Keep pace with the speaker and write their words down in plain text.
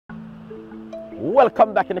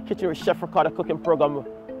Welcome back in the kitchen with Chef Ricardo cooking program.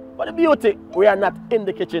 But the beauty, we are not in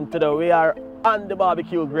the kitchen today. We are on the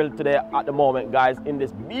barbecue grill today at the moment, guys, in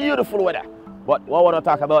this beautiful weather. But what I want to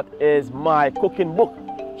talk about is my cooking book,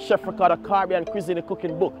 Chef Ricardo Caribbean Cuisine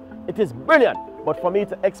cooking book. It is brilliant, but for me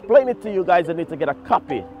to explain it to you guys, I need to get a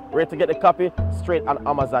copy. Where to get the copy? Straight on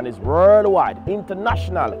Amazon. It's worldwide,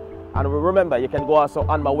 international. And remember, you can go also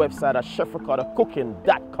on my website at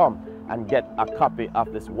chefricardocooking.com and get a copy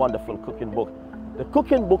of this wonderful cooking book. The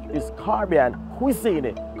cooking book is Caribbean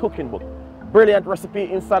Cuisine cooking book. Brilliant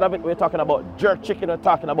recipe inside of it. We're talking about jerk chicken, we're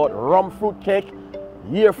talking about rum fruit cake,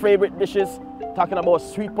 your favorite dishes, talking about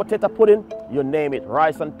sweet potato pudding, you name it.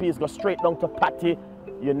 Rice and peas go straight down to patty,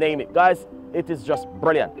 you name it. Guys, it is just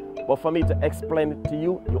brilliant. But for me to explain it to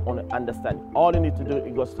you, you only understand. All you need to do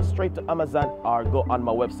is go straight to Amazon or go on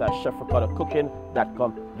my website,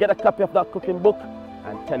 chefricardocooking.com. Get a copy of that cooking book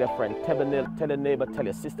and tell your friend, tell your neighbor, tell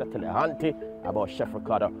your sister, tell your auntie about Chef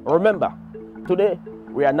Ricardo. Remember, today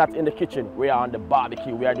we are not in the kitchen, we are on the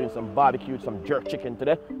barbecue. We are doing some barbecue, some jerk chicken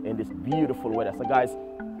today in this beautiful weather. So guys,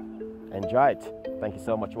 enjoy it. Thank you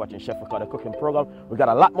so much for watching Chef Ricardo cooking program. We got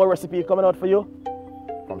a lot more recipe coming out for you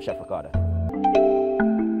from Chef Ricardo.